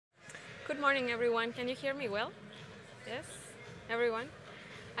Good morning, everyone. Can you hear me well? Yes? Everyone?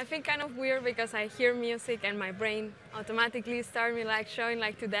 I feel kind of weird because I hear music and my brain automatically starts me showing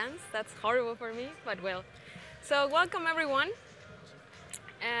to dance. That's horrible for me, but well. So welcome, everyone.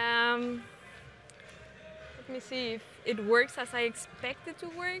 Let me see if it works as I expect it to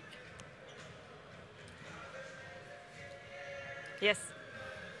work. Yes.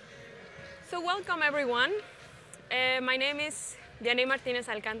 So welcome, everyone. My name is Diane Martinez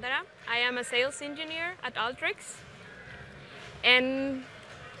Alcantara. I am a sales engineer at Alteryx. And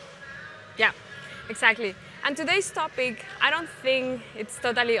yeah, exactly. And today's topic, I don't think it's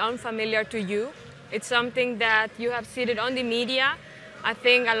totally unfamiliar to you. It's something that you have seen it on the media. I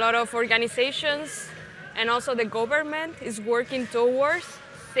think a lot of organizations and also the government is working towards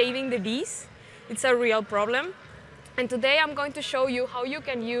saving the bees. It's a real problem. And today I'm going to show you how you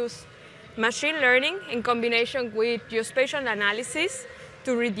can use machine learning in combination with geospatial analysis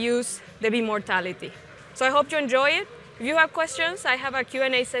to reduce the bee mortality. So I hope you enjoy it. If you have questions, I have a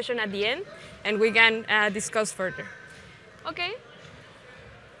Q&A session at the end, and we can discuss further. Okay.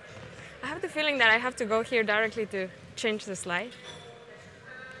 I have the feeling that I have to go here directly to change the slide.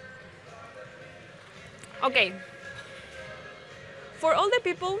 Okay. For all the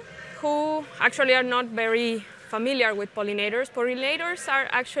people who actually are not very familiar with pollinators, pollinators are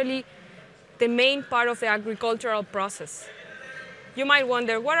actually the main part of the agricultural process. You might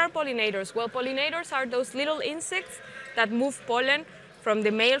wonder, what are pollinators? Well, pollinators are those little insects that move pollen from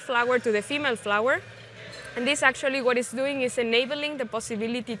the male flower to the female flower. And this actually what it's doing is enabling the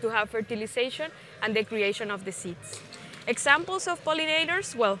possibility to have fertilization and the creation of the seeds. Examples of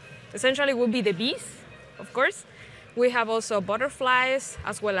pollinators, well, essentially would be the bees, of course. We have also butterflies,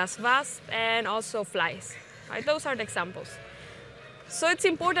 as well as wasps, and also flies. Right? Those are the examples. So it's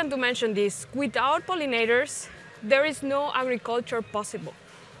important to mention this. Without pollinators, there is no agriculture possible.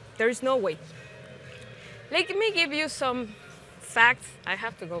 There is no way. Let me give you some facts. I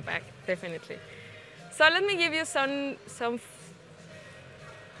have to go back, definitely. So let me give you some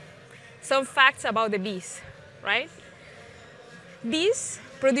facts about the bees, right? Bees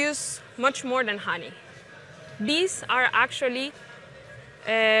produce much more than honey. Bees are actually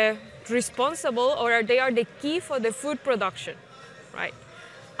responsible, or they are the key for the food production, right?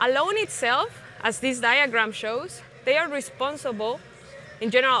 Alone itself, as this diagram shows, they are responsible, in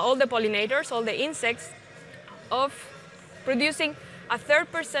general, all the pollinators, all the insects, of producing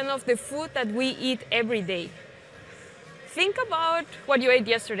 1/3% of the food that we eat every day. Think about what you ate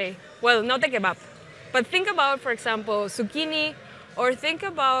yesterday. Well, not the kebab, but think about, for example, zucchini, or think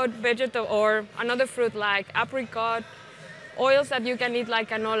about vegetable or another fruit like apricot, oils that you can eat like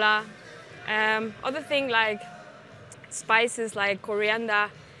canola, other things like spices like coriander.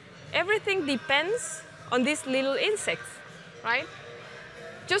 Everything depends on these little insects, right?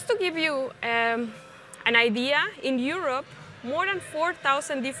 Just to give you an idea, in Europe, more than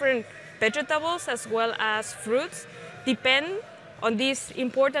 4,000 different vegetables as well as fruits depend on these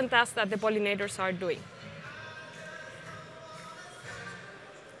important tasks that the pollinators are doing.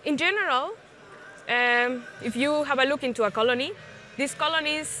 In general, if you have a look into a colony, these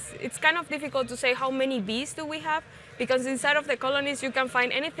colonies, it's kind of difficult to say how many bees do we have, because inside of the colonies you can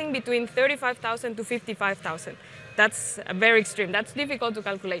find anything between 35,000 to 55,000. That's very extreme. That's difficult to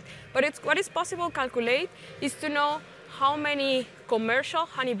calculate. But what is possible to calculate is to know how many commercial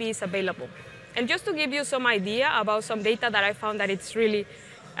honeybees available. And just to give you some idea about some data that I found that it's really,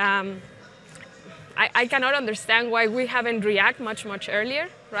 I cannot understand why we haven't reacted much earlier,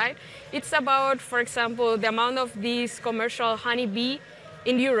 right? It's about, for example, the amount of these commercial honeybee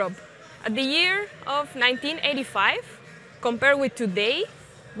in Europe. At the year of 1985, compared with today,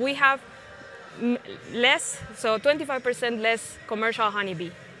 we have less, so 25% less commercial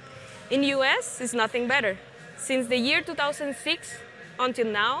honeybee. In US, it's nothing better. Since the year 2006 until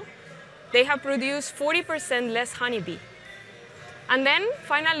now, they have produced 40% less honeybee. And then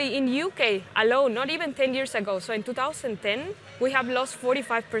finally in UK alone, not even 10 years ago, so in 2010, we have lost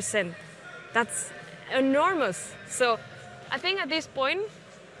 45%. That's enormous. So I think at this point,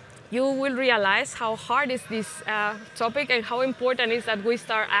 you will realize how hard is this topic and how important it is that we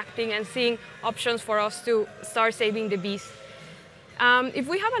start acting and seeing options for us to start saving the bees. If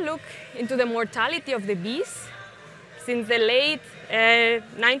we have a look into the mortality of the bees, since the late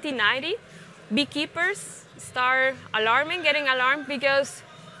 1990s, beekeepers start getting alarmed because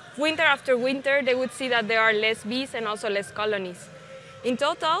winter after winter, they would see that there are less bees and also less colonies. In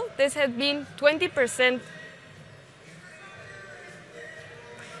total, this has been 20%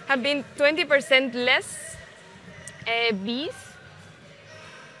 less bees.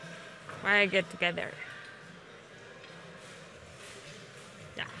 I get together.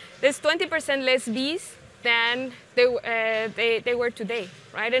 Yeah. There's 20% less bees than they were today,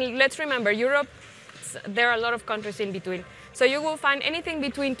 right? And let's remember, Europe, there are a lot of countries in between. So you will find anything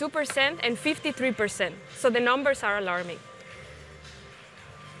between 2% and 53%. So the numbers are alarming.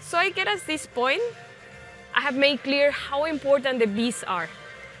 So I get us this point. I have made clear how important the bees are,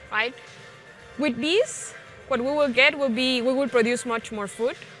 right? With bees, what we will get will be, we will produce much more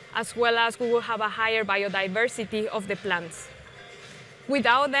food, as well as we will have a higher biodiversity of the plants.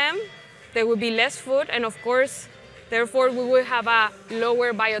 Without them, there will be less food, and of course, therefore, we will have a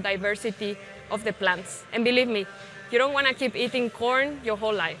lower biodiversity of the plants. And believe me, you don't want to keep eating corn your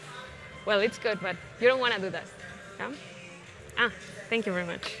whole life. Well, it's good, but you don't want to do that. Yeah? Thank you very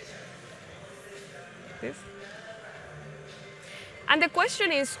much. This. And the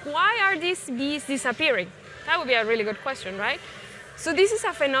question is, why are these bees disappearing? That would be a really good question, right? So this is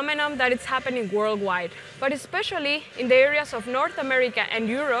a phenomenon that is happening worldwide, but especially in the areas of North America and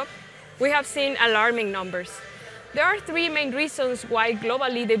Europe, we have seen alarming numbers. There are three main reasons why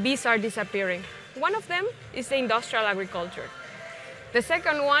globally the bees are disappearing. One of them is the industrial agriculture. The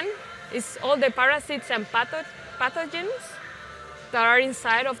second one is all the parasites and pathogens that are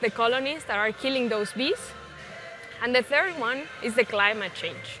inside of the colonies that are killing those bees. And the third one is the climate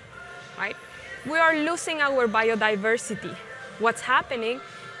change, right? We are losing our biodiversity. What's happening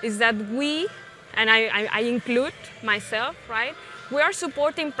is that we, and I include myself, right? We are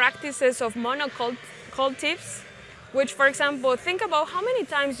supporting practices of monocultives, which, for example, think about how many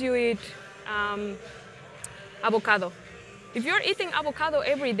times you eat avocado. If you're eating avocado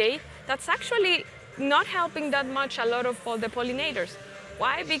every day, that's actually not helping that much a lot of all the pollinators.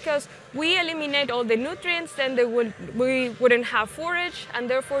 Why? Because we eliminate all the nutrients, then we wouldn't have forage, and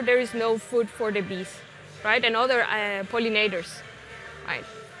therefore there is no food for the bees, right? And other pollinators, right?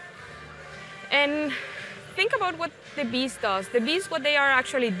 And think about what the bees does. The bees, what they are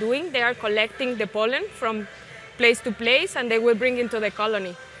actually doing, they are collecting the pollen from place to place, and they will bring into the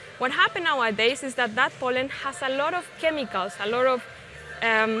colony. What happens nowadays is that that pollen has a lot of chemicals, a lot of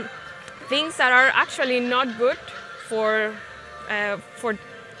things that are actually not good for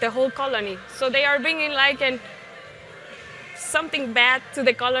the whole colony. So they are bringing like something bad to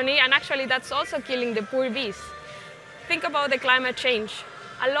the colony, and actually that's also killing the poor bees. Think about the climate change.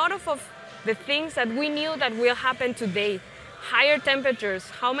 A lot of the things that we knew that will happen today, higher temperatures,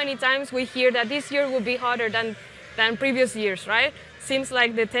 how many times we hear that this year will be hotter than previous years, right? Seems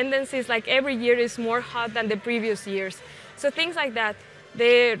like the tendency is like every year is more hot than the previous years. So things like that.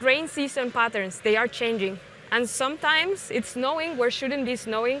 The rain season patterns, they are changing. And sometimes it's snowing where it shouldn't be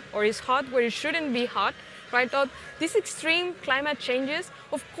snowing, or it's hot where it shouldn't be hot, right? So these extreme climate changes,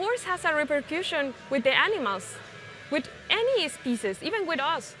 of course, has a repercussion with the animals, with any species, even with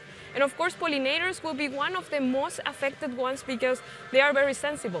us. And of course, pollinators will be one of the most affected ones because they are very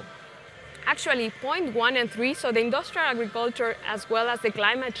sensible. Actually, point 1 and 3, so the industrial agriculture as well as the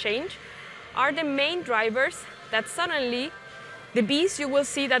climate change, are the main drivers that suddenly the bees, you will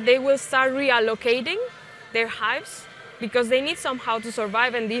see that they will start reallocating their hives because they need somehow to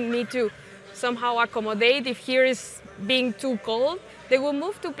survive, and they need to somehow accommodate. If here is being too cold, they will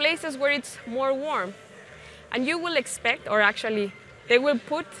move to places where it's more warm. And you will expect, or actually they will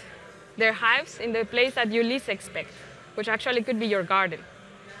put their hives in the place that you least expect, which actually could be your garden.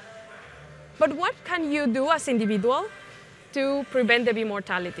 But what can you do as individual to prevent the bee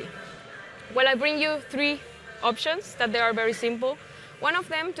mortality? Well, I bring you 3 options that they are very simple. One of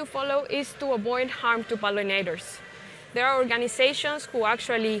them to follow is to avoid harm to pollinators. There are organizations who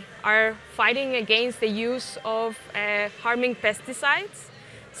actually are fighting against the use of harming pesticides.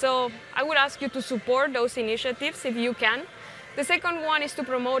 So I would ask you to support those initiatives if you can. The second one is to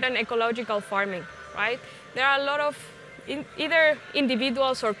promote an ecological farming, right? There are a lot of either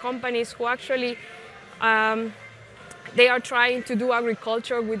individuals or companies who actually they are trying to do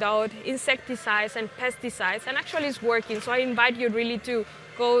agriculture without insecticides and pesticides, and actually it's working. So I invite you really to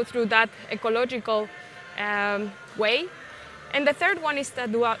go through that ecological way. And the third one is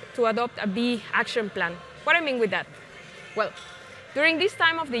to adopt a bee action plan. What I mean with that? Well, during this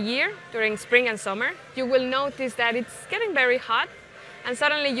time of the year, during spring and summer, you will notice that it's getting very hot, and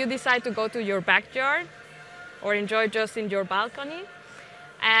suddenly you decide to go to your backyard or enjoy just in your balcony,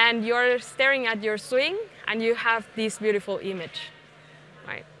 and you're staring at your swing and you have this beautiful image,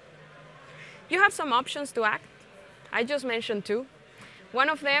 right? You have some options to act. I just mentioned 2. One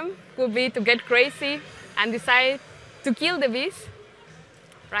of them would be to get crazy and decide to kill the bees,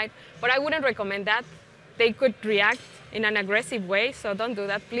 right? But I wouldn't recommend that. They could react in an aggressive way, so don't do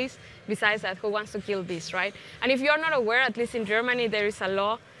that, please. Besides that, who wants to kill bees, right? And if you're not aware, at least in Germany, there is a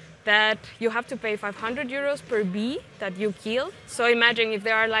law that you have to pay 500 euros per bee that you kill. So imagine if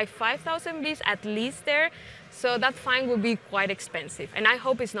there are like 5,000 bees at least there, so that fine will be quite expensive. And I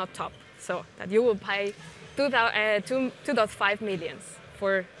hope it's not top, so that you will pay 2.5 million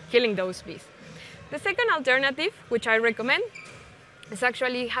for killing those bees. The second alternative, which I recommend, is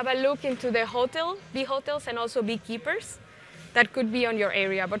actually have a look into the bee hotels and also beekeepers that could be on your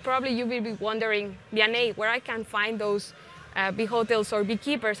area. But probably you will be wondering, Vianney, where I can find those bee hotels or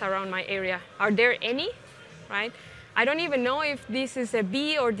beekeepers around my area. Are there any, right? I don't even know if this is a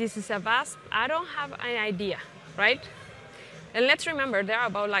bee or this is a wasp. I don't have an idea, right? And let's remember, there are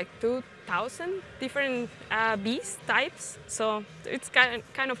about like 2,000 different bees types, so it's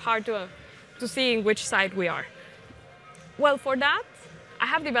kind of hard to see in which side we are. Well, for that, I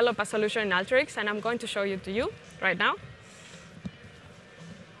have developed a solution in Alteryx, and I'm going to show it to you right now.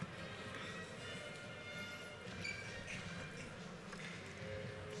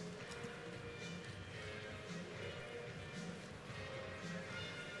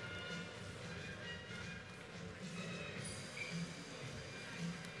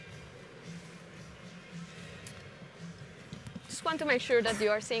 Just want to make sure that you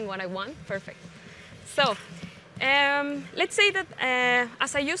are seeing what I want. Perfect. So let's say that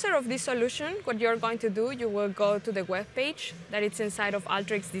as a user of this solution, what you're going to do, you will go to the web page that it's inside of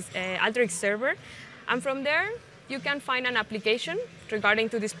Alteryx, this Alteryx server. And from there, you can find an application regarding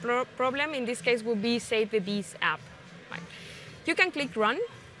to this problem. In this case, will be Save the Bees app. Right. You can click Run.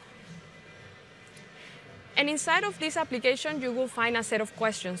 And inside of this application, you will find a set of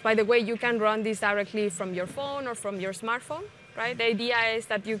questions. By the way, you can run this directly from your phone or from your smartphone. Right? The idea is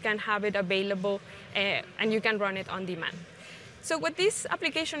that you can have it available and you can run it on demand. So what this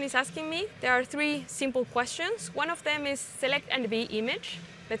application is asking me, there are 3 simple questions. One of them is select a bee image.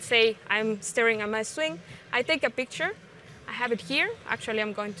 Let's say I'm staring at my swing. I take a picture. I have it here. Actually,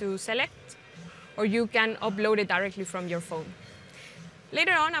 I'm going to select, or you can upload it directly from your phone.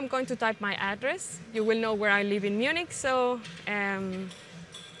 Later on, I'm going to type my address. You will know where I live in Munich, so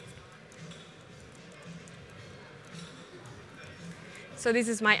so this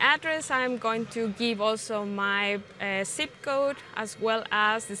is my address. I'm going to give also my zip code as well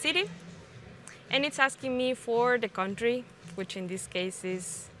as the city. And it's asking me for the country, which in this case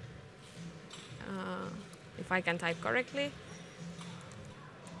is, if I can type correctly,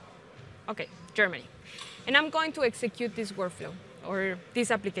 okay, Germany. And I'm going to execute this workflow or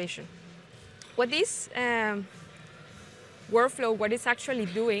this application. What this workflow, what it's actually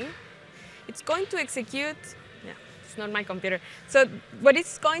doing, it's going to execute. It's not my computer. So what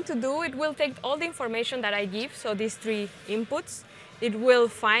it's going to do, it will take all the information that I give, so these 3 inputs. It will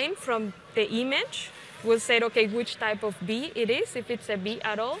find from the image, will say, okay, which type of bee it is, if it's a bee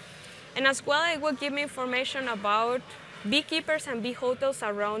at all. And as well, it will give me information about beekeepers and bee hotels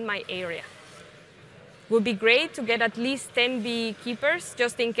around my area. It would be great to get at least 10 beekeepers,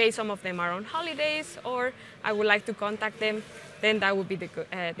 just in case some of them are on holidays, or I would like to contact them, then that would be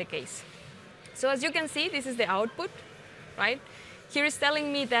the case. So as you can see, this is the output, right? Here is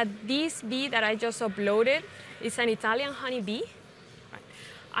telling me that this bee that I just uploaded is an Italian honeybee. Right?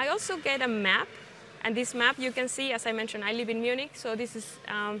 I also get a map, and this map you can see, as I mentioned, I live in Munich, so this is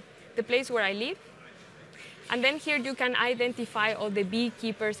the place where I live. And then here you can identify all the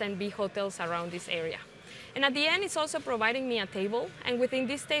beekeepers and bee hotels around this area. And at the end, it's also providing me a table, and within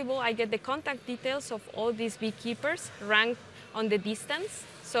this table, I get the contact details of all these beekeepers ranked on the distance.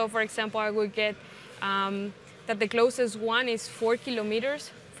 So for example, I will get that the closest one is 4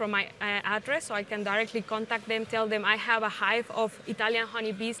 kilometers from my address, so I can directly contact them, tell them I have a hive of Italian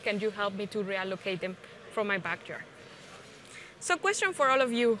honeybees, can you help me to reallocate them from my backyard? So question for all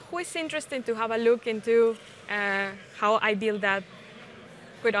of you, who is interested to have a look into how I build that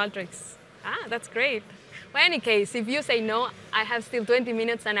with Alteryx? Ah, that's great. Well, in any case, if you say no, I have still 20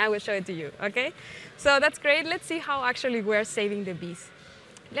 minutes and I will show it to you, okay? So that's great. Let's see how actually we're saving the bees.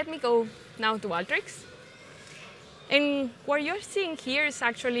 Let me go now to Alteryx. And what you're seeing here is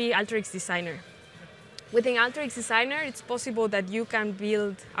actually Alteryx Designer. Within Alteryx Designer, it's possible that you can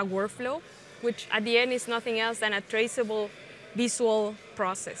build a workflow, which at the end is nothing else than a traceable visual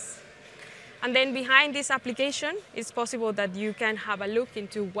process. And then behind this application, it's possible that you can have a look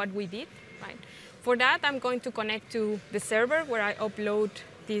into what we did, right? For that, I'm going to connect to the server where I upload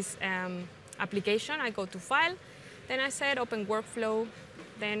this application. I go to File, then I said Open Workflow,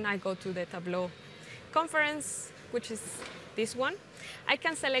 then I go to the Tableau conference, which is this one. I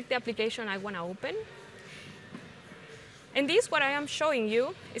can select the application I want to open. And this, what I am showing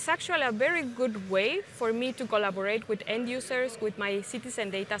you, is actually a very good way for me to collaborate with end users, with my citizen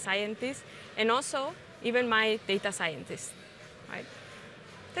data scientists, and also even my data scientists, right?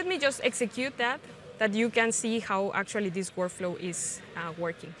 Let me just execute that you can see how actually this workflow is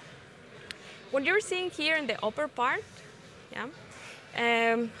working. What you're seeing here in the upper part,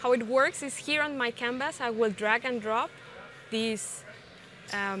 how it works is here on my canvas, I will drag and drop these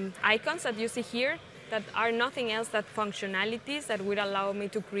icons that you see here that are nothing else than functionalities that would allow me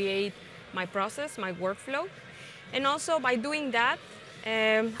to create my process, my workflow. And also by doing that,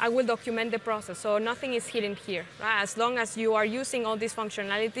 I will document the process, so nothing is hidden here. Right? As long as you are using all these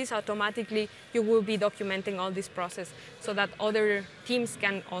functionalities, automatically you will be documenting all this process so that other teams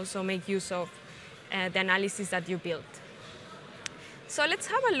can also make use of the analysis that you built. So let's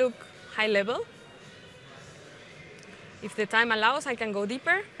have a look high level. If the time allows, I can go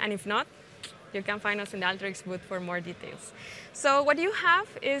deeper, and if not, you can find us in the Alteryx booth for more details. So what you have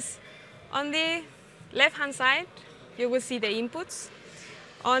is on the left-hand side, you will see the inputs.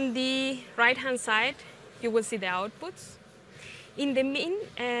 On the right-hand side, you will see the outputs. In the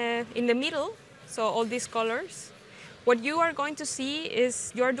middle, so all these colors, what you are going to see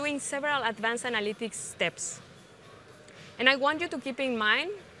is you are doing several advanced analytics steps. And I want you to keep in mind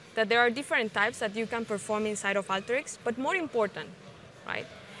that there are different types that you can perform inside of Alteryx, but more important, right,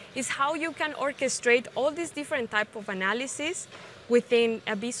 is how you can orchestrate all these different types of analysis within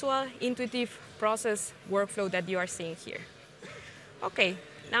a visual, intuitive process workflow that you are seeing here. Okay,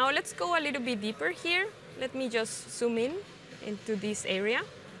 now let's go a little bit deeper here. Let me just zoom in into this area.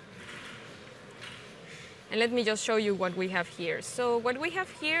 And let me just show you what we have here. So what we have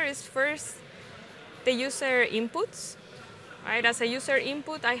here is first the user inputs. Right? As a user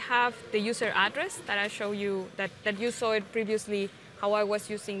input, I have the user address that I show you, that you saw it previously, how I was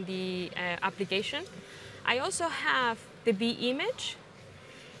using the application. I also have the B image,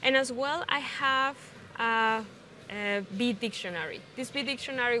 and as well I have a B dictionary. This B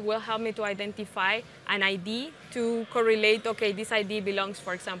dictionary will help me to identify an ID to correlate, okay, this ID belongs,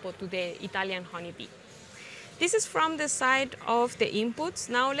 for example, to the Italian honeybee. This is from the side of the inputs.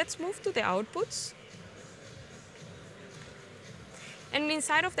 Now let's move to the outputs. And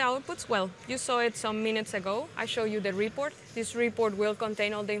inside of the outputs, well, you saw it some minutes ago. I showed you the report. This report will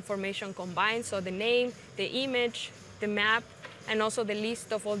contain all the information combined, so the name, the image, the map, and also the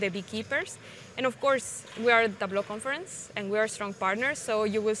list of all the beekeepers. And of course, we are at Tableau conference, and we are strong partners, so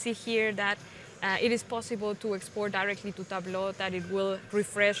you will see here that it is possible to export directly to Tableau, that it will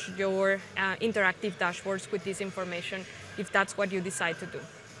refresh your interactive dashboards with this information if that's what you decide to do.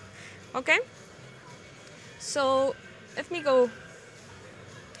 Okay? So let me go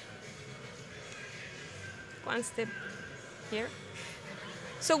one step here.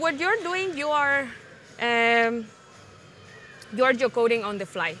 So what you're doing, you are geocoding on the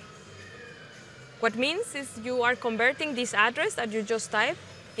fly. What means is you are converting this address that you just typed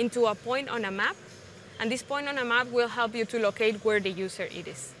into a point on a map, and this point on a map will help you to locate where the user it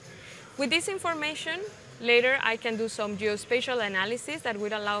is. With this information, later I can do some geospatial analysis that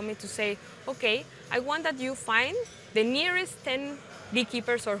will allow me to say, okay, I want that you find the nearest 10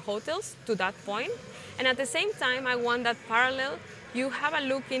 beekeepers or hotels to that point, and at the same time, I want that parallel, you have a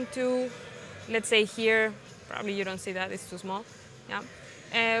look into, let's say here, probably you don't see that, it's too small,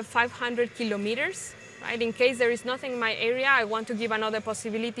 yeah, 500 kilometers, right? In case there is nothing in my area, I want to give another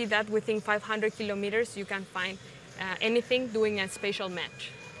possibility that within 500 kilometers you can find anything doing a spatial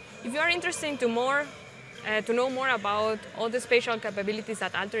match. If you are interested to know more about all the spatial capabilities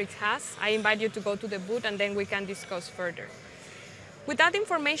that Alteryx has, I invite you to go to the booth and then we can discuss further. With that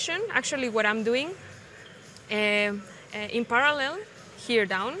information, actually what I'm doing, in parallel, here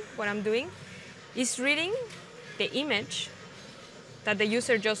down, what I'm doing is reading the image that the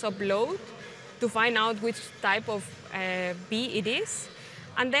user just uploaded to find out which type of bee it is.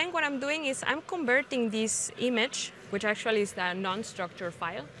 And then what I'm doing is I'm converting this image, which actually is the non-structured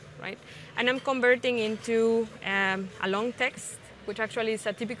file, right? And I'm converting into a long text, which actually is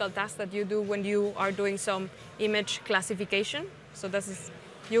a typical task that you do when you are doing some image classification. So this is,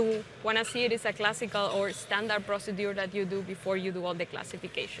 you want to see it is a classical or standard procedure that you do before you do all the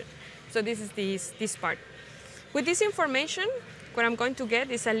classification. So this is this part. With this information, what I'm going to get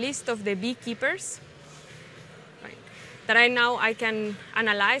is a list of the beekeepers, right, that I can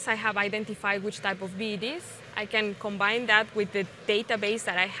analyze. I have identified which type of bee it is. I can combine that with the database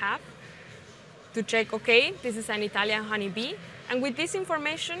that I have to check, okay, this is an Italian honeybee. And with this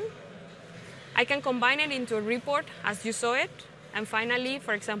information, I can combine it into a report as you saw it. And finally,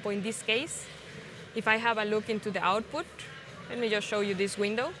 for example, in this case, if I have a look into the output, let me just show you this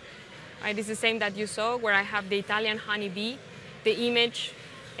window. Right, it's the same that you saw, where I have the Italian honeybee, the image,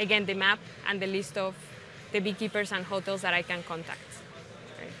 again, the map, and the list of the beekeepers and hotels that I can contact.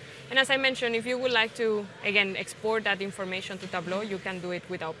 Right. And as I mentioned, if you would like to, again, export that information to Tableau, you can do it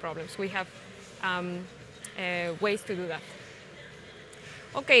without problems. We have ways to do that.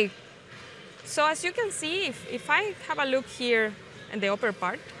 Okay, so as you can see, if I have a look here in the upper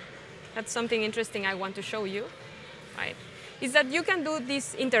part, that's something interesting I want to show you, right? Is that you can do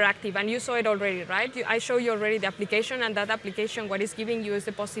this interactive, and you saw it already, right? I showed you already the application, and that application, what it's giving you is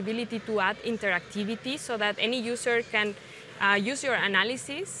the possibility to add interactivity so that any user can use your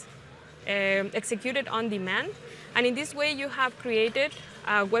analysis, execute it on demand. And in this way, you have created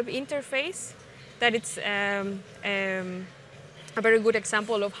a web interface that it's a very good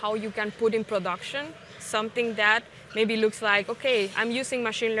example of how you can put in production something that maybe looks like, okay, I'm using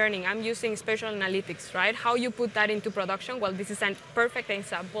machine learning, I'm using spatial analytics, right? How you put that into production? Well, this is a perfect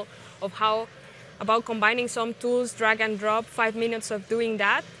example of how, about combining some tools, drag and drop, 5 minutes of doing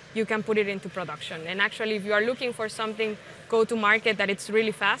that, you can put it into production. And actually, if you are looking for something go to market that it's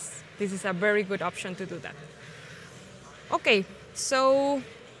really fast, this is a very good option to do that. Okay, so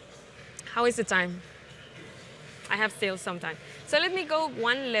how is the time? I have still some time. So let me go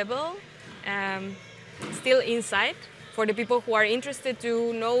one level still inside for the people who are interested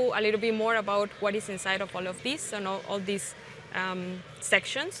to know a little bit more about what is inside of all of this and all these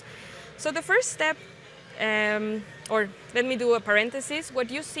sections. So the first step, or let me do a parenthesis, what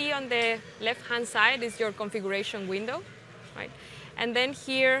you see on the left-hand side is your configuration window, right? And then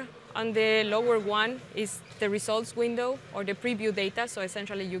here on the lower one is the results window or the preview data. So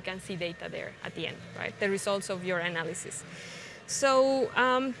essentially you can see data there at the end, right? The results of your analysis. So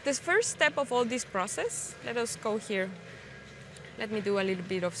this first step of all this process, let us go here. Let me do a little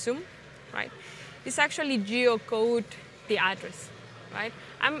bit of zoom, right? It's actually geocode the address, right?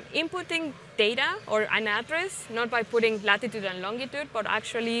 I'm inputting data or an address, not by putting latitude and longitude, but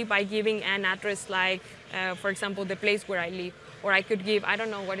actually by giving an address like, for example, the place where I live. Or I could give, I don't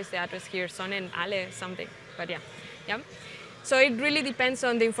know what is the address here, Sonnen Ale something, but yeah. So it really depends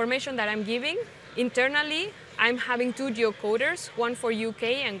on the information that I'm giving. Internally, I'm having 2 geocoders, one for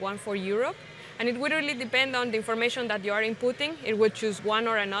UK and one for Europe. And it would really depend on the information that you are inputting. It would choose one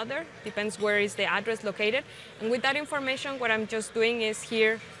or another, depends where is the address located. And with that information, what I'm just doing is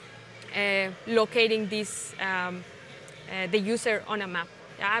here locating this, the user on a map.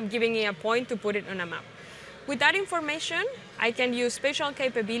 I'm giving it a point to put it on a map. With that information, I can use spatial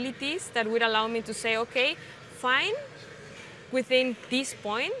capabilities that would allow me to say, okay, find within this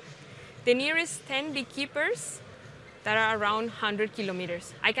point the nearest 10 beekeepers that are around 100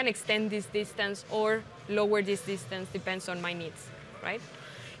 kilometers. I can extend this distance or lower this distance, depends on my needs, right?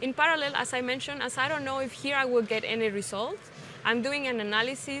 In parallel, as I mentioned, as I don't know if here I will get any results, I'm doing an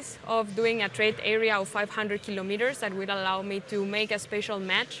analysis of doing a trade area of 500 kilometers that would allow me to make a spatial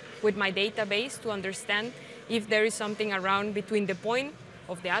match with my database to understand if there is something around between the point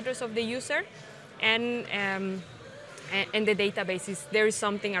of the address of the user and the database is there is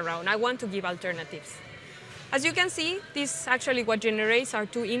something around. I want to give alternatives. As you can see, this actually what generates are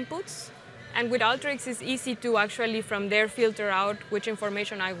 2 inputs. And with Alteryx, it's easy to actually from there filter out which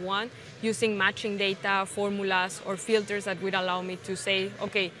information I want using matching data, formulas, or filters that would allow me to say,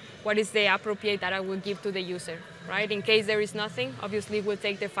 okay, what is the appropriate that I will give to the user, right? In case there is nothing, obviously we'll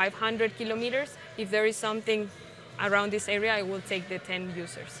take the 500 kilometers. If there is something around this area, I will take the 10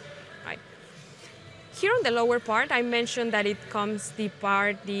 users, right? Here on the lower part, I mentioned that it comes the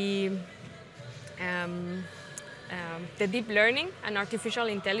deep learning and artificial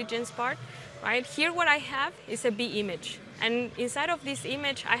intelligence part, right? Here what I have is a bee image. And inside of this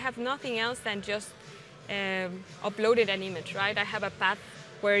image, I have nothing else than just uploaded an image, right? I have a path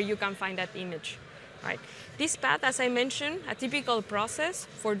where you can find that image, right? This path, as I mentioned, a typical process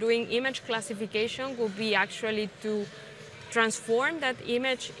for doing image classification would be actually to transform that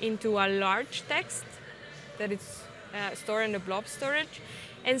image into a large text that is stored in the blob storage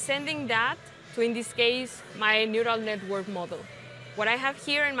and sending that to, in this case, my neural network model. What I have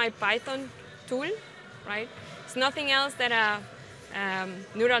here in my Python tool, right, it's nothing else than a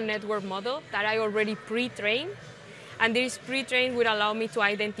neural network model that I already pre-trained. And this pre-trained would allow me to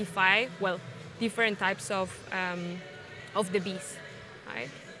identify, well, different types of the bees, right?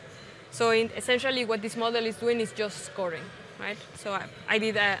 So essentially what this model is doing is just scoring, right? So I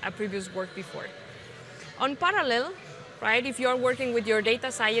did a previous work before. On parallel, right, if you're working with your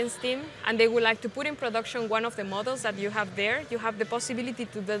data science team and they would like to put in production one of the models that you have there, you have the possibility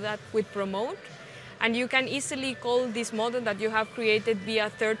to do that with Promote. And you can easily call this model that you have created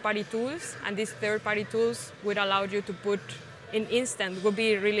via third-party tools. And these third-party tools would allow you to put in instant, would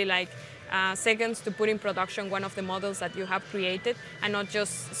be really like seconds to put in production one of the models that you have created and not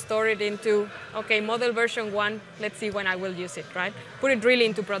just store it into, okay, model version 1, let's see when I will use it, right? Put it really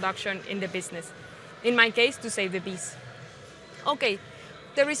into production in the business. In my case, to save the bees. Okay,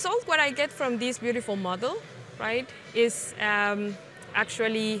 the result what I get from this beautiful model, right, is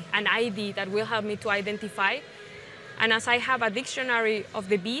actually an ID that will help me to identify. And as I have a dictionary of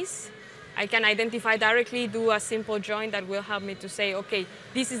the bees, I can identify directly, do a simple join that will help me to say, okay,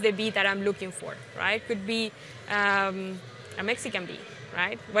 this is the bee that I'm looking for, right? Could be a Mexican bee,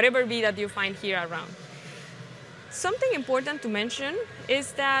 right? Whatever bee that you find here around. Something important to mention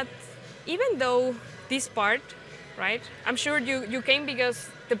is that even though this part, right, I'm sure you came because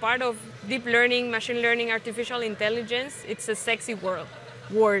the part of deep learning, machine learning, artificial intelligence, it's a sexy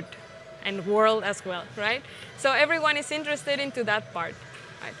word and world as well, right? So everyone is interested into that part,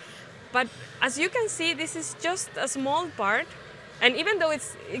 right? But as you can see, this is just a small part, and even though it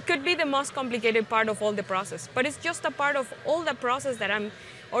could be the most complicated part of all the process, but it's just a part of all the process that I'm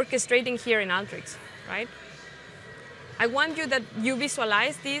orchestrating here in Alteryx, right? I want you that you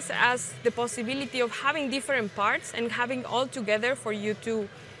visualize this as the possibility of having different parts and having all together for you to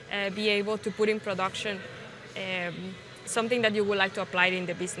be able to put in production something that you would like to apply in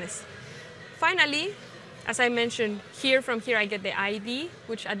the business. Finally, as I mentioned, from here I get the ID,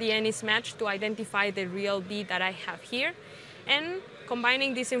 which at the end is matched to identify the real bee that I have here. And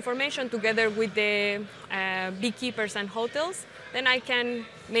combining this information together with the beekeepers and hotels, then I can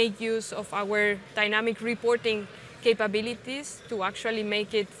make use of our dynamic reporting capabilities to actually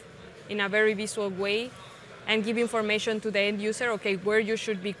make it in a very visual way and give information to the end user, okay, where you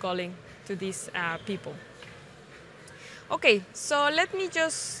should be calling to these people. Okay, so let me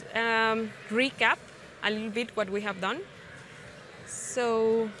just recap a little bit what we have done.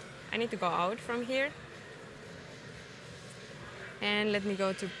 So I need to go out from here. And let me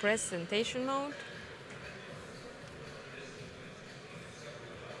go to presentation mode.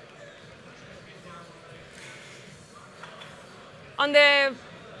 On the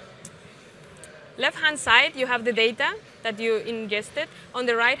left-hand side, you have the data that you ingested. On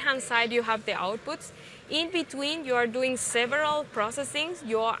the right-hand side, you have the outputs. In between, you are doing several processings.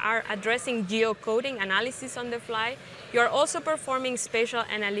 You are addressing geocoding analysis on the fly. You are also performing spatial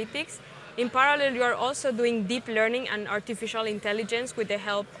analytics. In parallel, you are also doing deep learning and artificial intelligence with the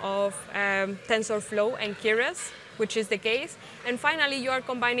help of TensorFlow and Keras, which is the case. And finally, you are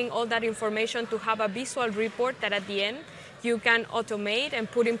combining all that information to have a visual report that at the end, you can automate and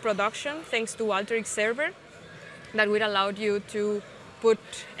put in production thanks to Alteryx Server that will allow you to put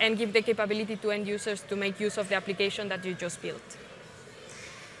and give the capability to end users to make use of the application that you just built.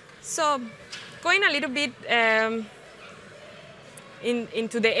 So going a little bit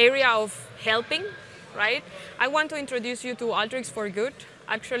into the area of helping, right? I want to introduce you to Alteryx for Good.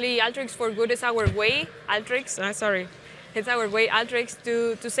 Actually, Alteryx for Good is our way, it's our way, Alteryx,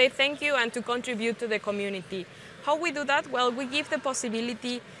 to say thank you and to contribute to the community. How we do that? Well, we give the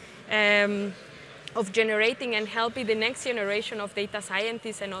possibility of generating and helping the next generation of data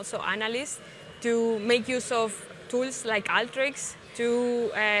scientists and also analysts to make use of tools like Alteryx to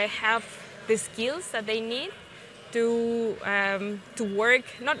have the skills that they need to work,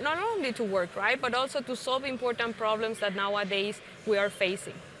 not only to work, right, but also to solve important problems that nowadays we are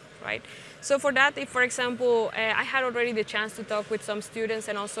facing, right? So for that, if, for example, I had already the chance to talk with some students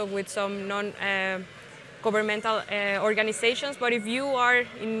and also with some non-governmental organizations, but if you are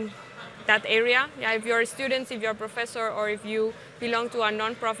in that area, if you're students, if you're a professor, or if you belong to a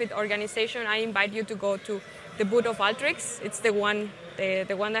non-profit organization, I invite you to go to the booth of Alteryx. It's the one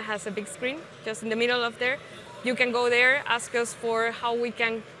that has a big screen, just in the middle of there. You can go there, ask us for how we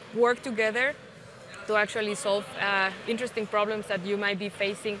can work together to actually solve interesting problems that you might be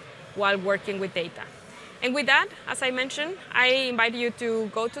facing while working with data. And with that, as I mentioned, I invite you to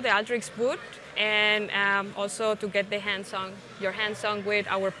go to the Alteryx booth and also to get your hands-on with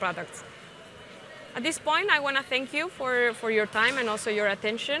our products. At this point, I want to thank you for your time and also your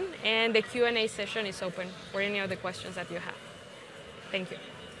attention, and the Q&A session is open for any of the questions that you have. Thank you.